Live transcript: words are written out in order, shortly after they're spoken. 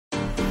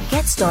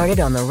Get started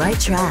on the right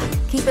track.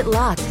 Keep it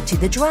locked to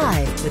The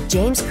Drive with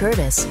James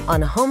Curtis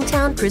on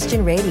Hometown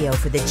Christian Radio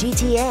for the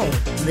GTA.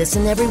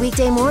 Listen every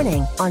weekday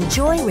morning on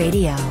Joy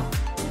Radio.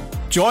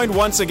 Joined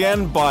once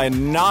again by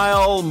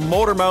Niall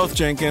Motormouth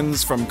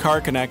Jenkins from Car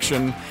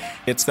Connection.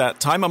 It's that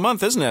time of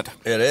month, isn't it?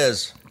 It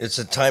is. It's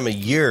a time of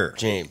year,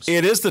 James.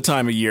 It is the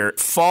time of year.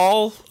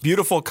 Fall,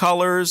 beautiful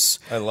colors.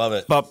 I love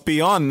it. But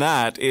beyond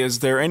that, is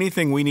there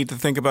anything we need to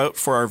think about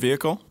for our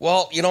vehicle?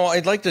 Well,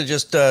 I'd like to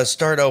just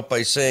start out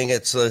by saying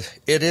it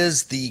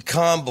is the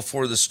calm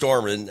before the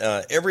storm, and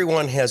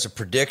everyone has a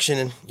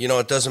prediction.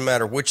 It doesn't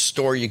matter which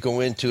store you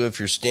go into if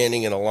you're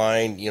standing in a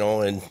line,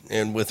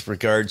 and with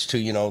regards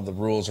to, the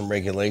rules and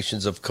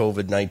regulations of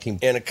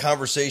COVID-19, and a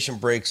conversation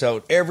breaks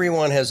out.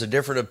 Everyone has a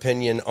different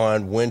opinion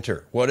on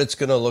winter, what it's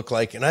going to look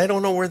like, and I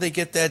don't know where they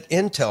get that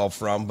intel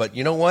from, but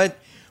you know what?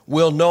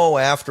 We'll know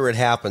after it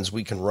happens.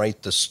 We can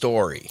write the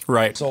story.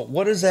 Right. So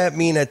what does that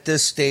mean at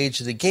this stage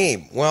of the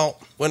game? Well,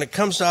 when it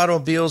comes to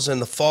automobiles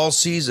in the fall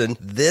season,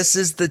 this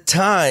is the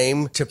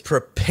time to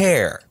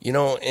prepare.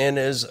 And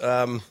as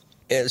I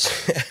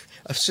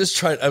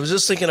was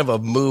just thinking of a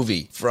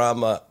movie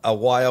from a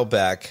while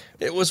back.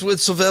 It was with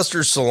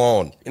Sylvester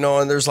Stallone,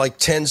 and there's like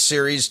 10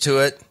 series to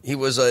it. He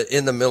was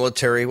in the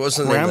military. He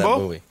wasn't in that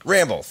movie.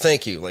 Rambo,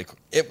 thank you. Like,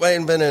 it might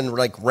have been in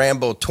like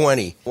Rambo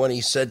 20 when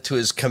he said to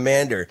his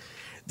commander,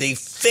 "They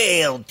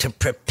failed to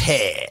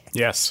prepare."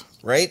 Yes.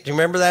 Right? Do you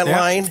remember that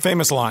line?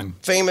 Famous line.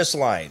 Famous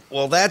line.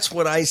 Well, that's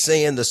what I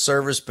say in the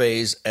service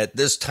bays at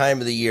this time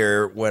of the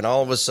year when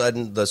all of a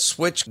sudden the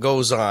switch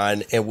goes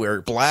on and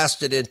we're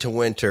blasted into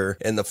winter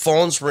and the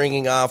phone's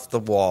ringing off the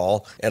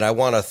wall and I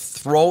want to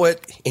throw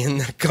it in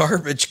the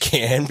garbage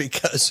can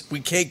because we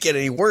can't get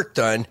any work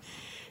done.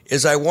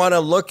 Is I want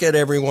to look at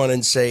everyone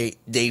and say,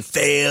 they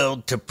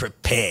failed to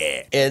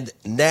prepare. And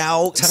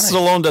now...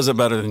 Stallone does it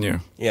better than you.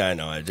 Yeah, I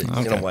know. I did.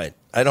 Okay. You know what?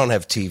 I don't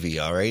have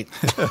TV, all right?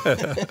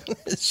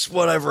 It's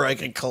whatever I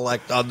can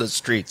collect on the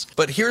streets.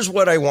 But here's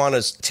what I want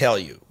to tell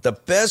you. The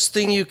best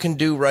thing you can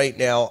do right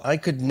now, I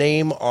could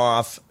name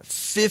off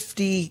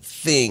 50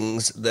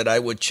 things that I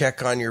would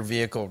check on your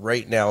vehicle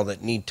right now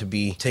that need to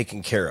be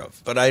taken care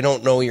of. But I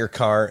don't know your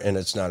car and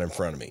it's not in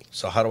front of me.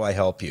 So how do I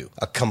help you?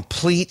 A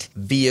complete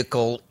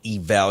vehicle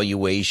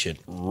evaluation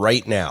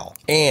right now.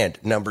 And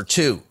number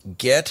 2,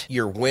 get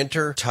your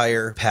winter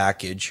tire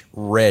package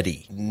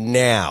ready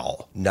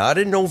now. Not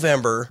in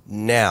November,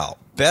 now.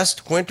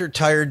 Best winter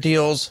tire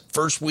deals,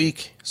 first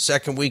week,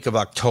 second week of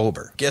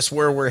October. Guess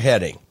where we're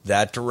heading?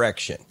 That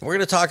direction. We're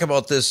going to talk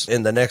about this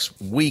in the next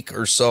week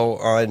or so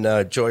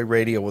on Joy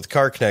Radio with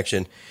Car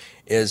Connection.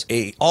 Is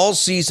a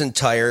all-season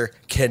tire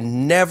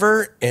can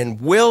never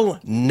and will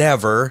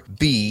never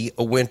be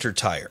a winter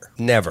tire.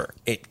 Never.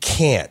 It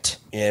can't.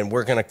 And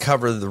we're going to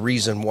cover the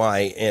reason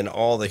why and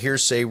all the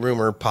hearsay,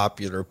 rumor,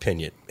 popular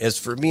opinion. As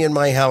for me and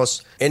my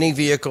house, any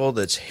vehicle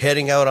that's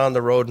heading out on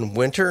the road in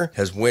winter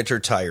has winter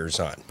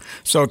tires on.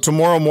 So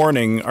tomorrow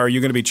morning, are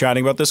you going to be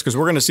chatting about this? Because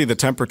we're going to see the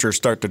temperature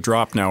start to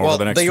drop now over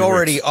the next few weeks. Well, they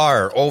already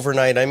are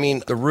overnight. I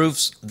mean, the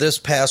roofs this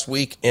past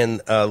week and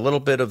a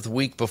little bit of the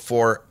week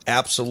before,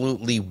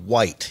 absolutely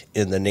white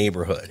in the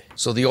neighborhood.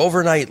 So the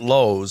overnight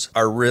lows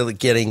are really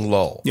getting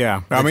low.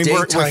 Yeah. I mean,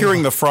 we're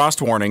hearing the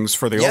frost warnings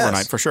for the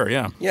overnight for sure,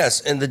 yeah.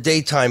 Yes, and the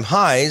daytime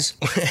highs,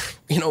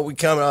 we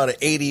come out at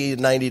 80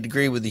 to 90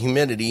 degree with the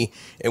humidity,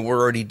 and we're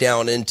already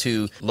down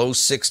into low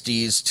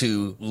 60s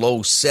to low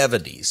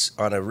 70s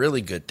on a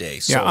really good day.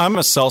 So, yeah, I'm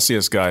a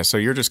Celsius guy, so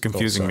you're just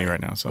confusing me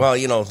right now. So.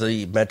 Well,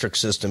 the metric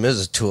system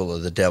is a tool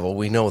of the devil.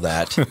 We know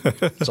that.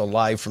 It's a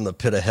lie from the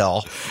pit of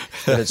hell,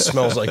 and it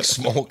smells like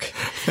smoke.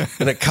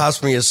 And it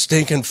cost me a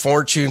stinking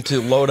fortune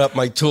to load up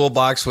my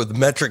toolbox with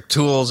metric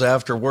tools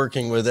after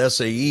working with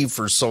SAE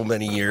for so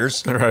many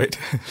years. Right.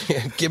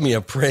 Give me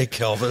a break,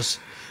 Elvis.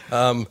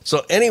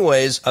 So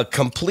anyways, a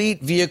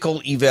complete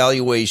vehicle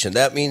evaluation.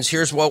 That means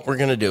here's what we're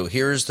going to do.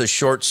 Here's the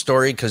short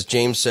story because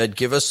James said,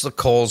 give us the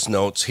Coles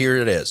notes. Here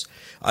it is.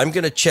 I'm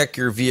going to check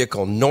your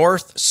vehicle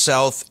north,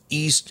 south,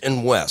 east,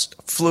 and west.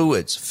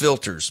 Fluids,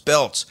 filters,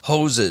 belts,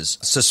 hoses,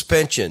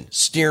 suspension,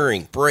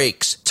 steering,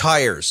 brakes,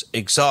 tires,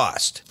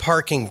 exhaust,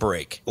 parking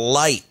brake,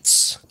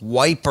 lights,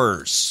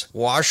 wipers,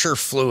 washer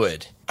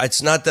fluid.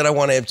 It's not that I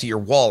want to empty your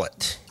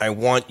wallet. I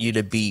want you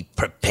to be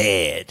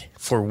prepared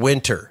for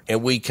winter.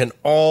 And we can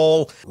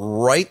all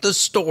write the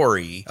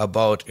story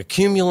about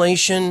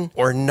accumulation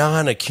or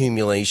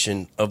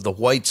non-accumulation of the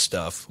white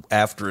stuff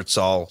after it's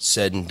all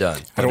said and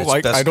done. I don't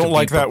like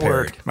that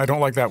word. I don't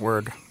like that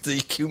word. The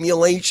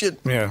accumulation?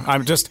 Yeah,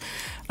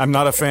 I'm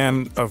not a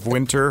fan of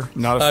winter.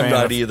 I'm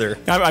not either.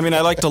 I mean, I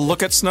like to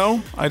look at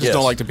snow. I just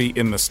don't like to be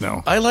in the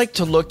snow. I like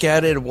to look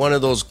at it, one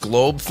of those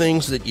globe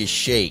things that you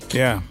shake.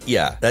 Yeah.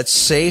 Yeah, that's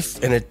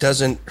safe and it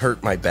doesn't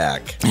hurt my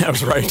back.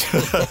 That's right.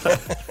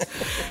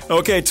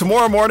 Okay,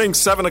 tomorrow morning,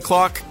 7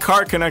 o'clock,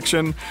 Car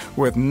Connection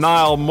with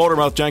Niall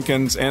Motormouth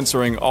Jenkins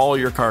answering all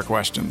your car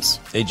questions.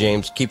 Hey,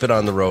 James, keep it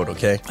on the road,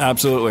 okay?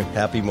 Absolutely.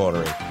 Happy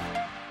motoring.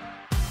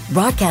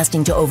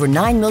 Broadcasting to over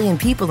 9 million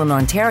people in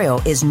Ontario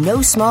is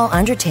no small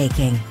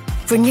undertaking.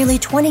 For nearly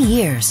 20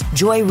 years,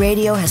 Joy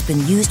Radio has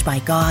been used by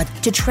God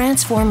to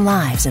transform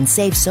lives and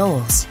save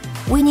souls.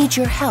 We need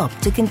your help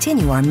to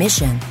continue our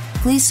mission.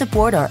 Please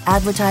support our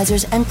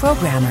advertisers and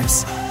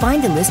programmers.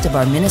 Find a list of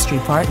our ministry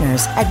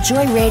partners at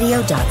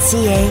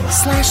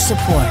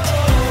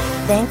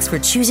joyradio.ca/support. Thanks for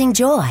choosing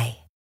Joy.